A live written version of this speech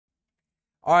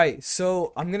All right,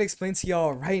 so I'm gonna explain to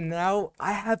y'all right now.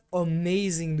 I have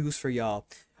amazing news for y'all.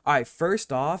 All right,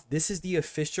 first off, this is the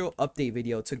official update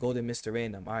video to Golden Mr.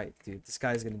 Random. All right, dude, this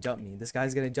guy's gonna jump me. This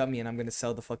guy's gonna jump me, and I'm gonna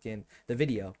sell the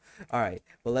video. All right,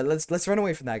 but let's run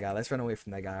away from that guy. Let's run away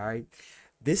from that guy. All right,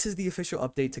 this is the official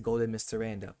update to Golden Mr.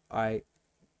 Random. All right,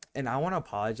 and I want to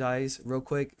apologize real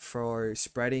quick for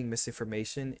spreading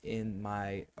misinformation in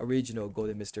my original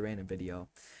Golden Mr. Random video.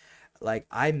 Like,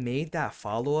 I made that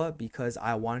follow-up because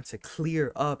I wanted to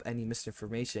clear up any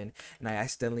misinformation, and I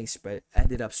accidentally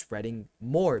ended up spreading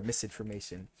more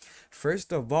misinformation.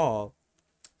 First of all,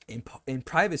 in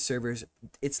private servers,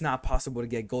 it's not possible to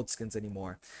get gold skins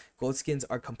anymore. Gold skins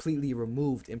are completely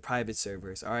removed in private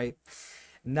servers. All right,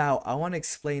 now I want to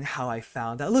explain how I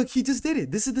found that. Look, he just did it.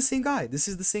 This is the same guy. This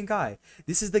is the same guy.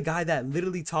 This is the guy that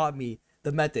literally taught me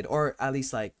the method, or at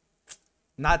least, like,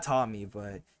 not taught me,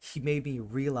 but he made me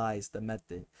realize the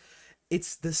method.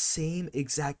 It's the same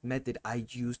exact method I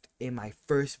used in my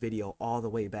first video all the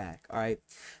way back. All right,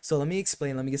 so let me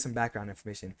explain. Let me get some background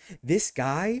information. This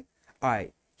guy, all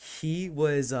right, he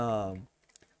was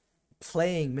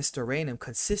playing Mr. Random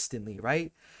consistently,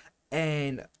 right?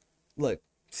 And look,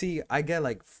 see, I get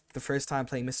like the first time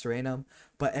playing Mr. Random,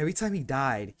 but every time he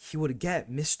died, he would get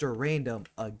Mr. Random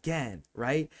again,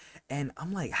 right? And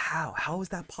I'm like, how? How is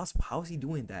that possible? How is he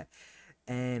doing that?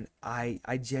 And I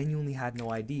genuinely had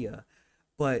no idea.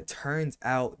 But turns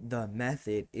out the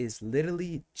method is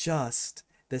literally just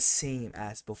the same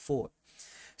as before.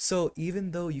 So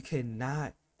even though you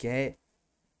cannot get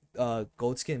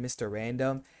gold skin Mr.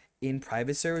 Random in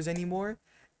private servers anymore,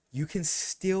 you can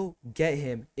still get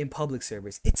him in public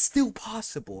servers. It's still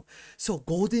possible. So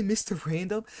Golden Mr.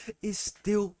 Random is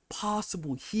still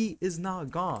possible. He is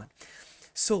not gone.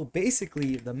 So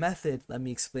basically, the method, let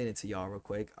me explain it to y'all real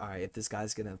quick. All right, if this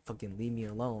guy's gonna fucking leave me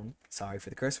alone, sorry for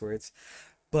the curse words.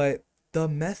 But the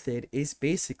method is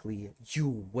basically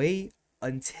you wait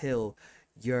until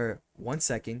you're 1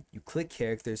 second, you click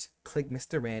characters, click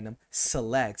Mr. Random,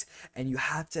 select, and you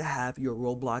have to have your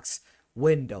Roblox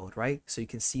windowed, right? So you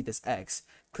can see this X.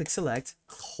 Click select,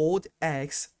 hold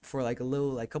X for like a little,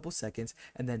 like couple seconds,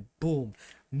 and then boom,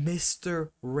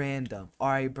 Mr. Random. All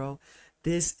right, bro.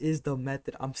 This is the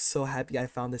method. I'm so happy I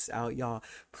found this out, y'all.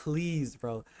 Please,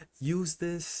 bro, use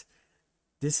this.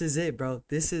 This is it, bro.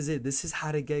 This is it. This is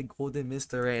how to get Golden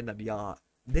Mr. Random, y'all.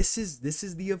 This is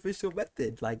the official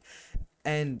method. Like,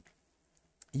 and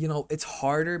it's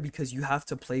harder because you have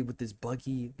to play with this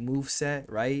buggy move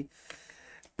set, right?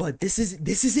 But this is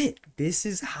it. This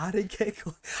is how to get.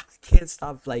 I can't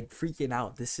stop like freaking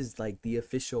out. This is like the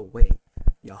official way,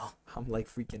 y'all. I'm like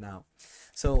freaking out.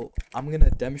 So I'm gonna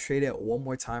demonstrate it one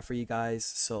more time for you guys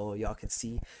so y'all can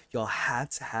see. Y'all have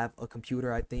to have a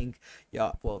computer, I think.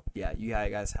 Y'all, well, yeah, you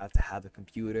guys have to have a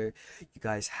computer. You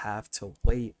guys have to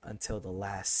wait until the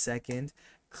last second.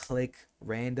 Click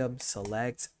random,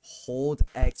 select, hold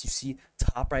X. You see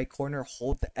top right corner,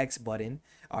 hold the X button.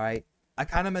 All right. I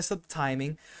kind of messed up the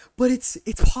timing, but it's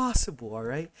possible, all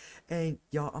right? And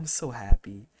y'all, I'm so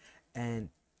happy. And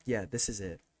yeah, this is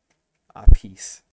it. Peace.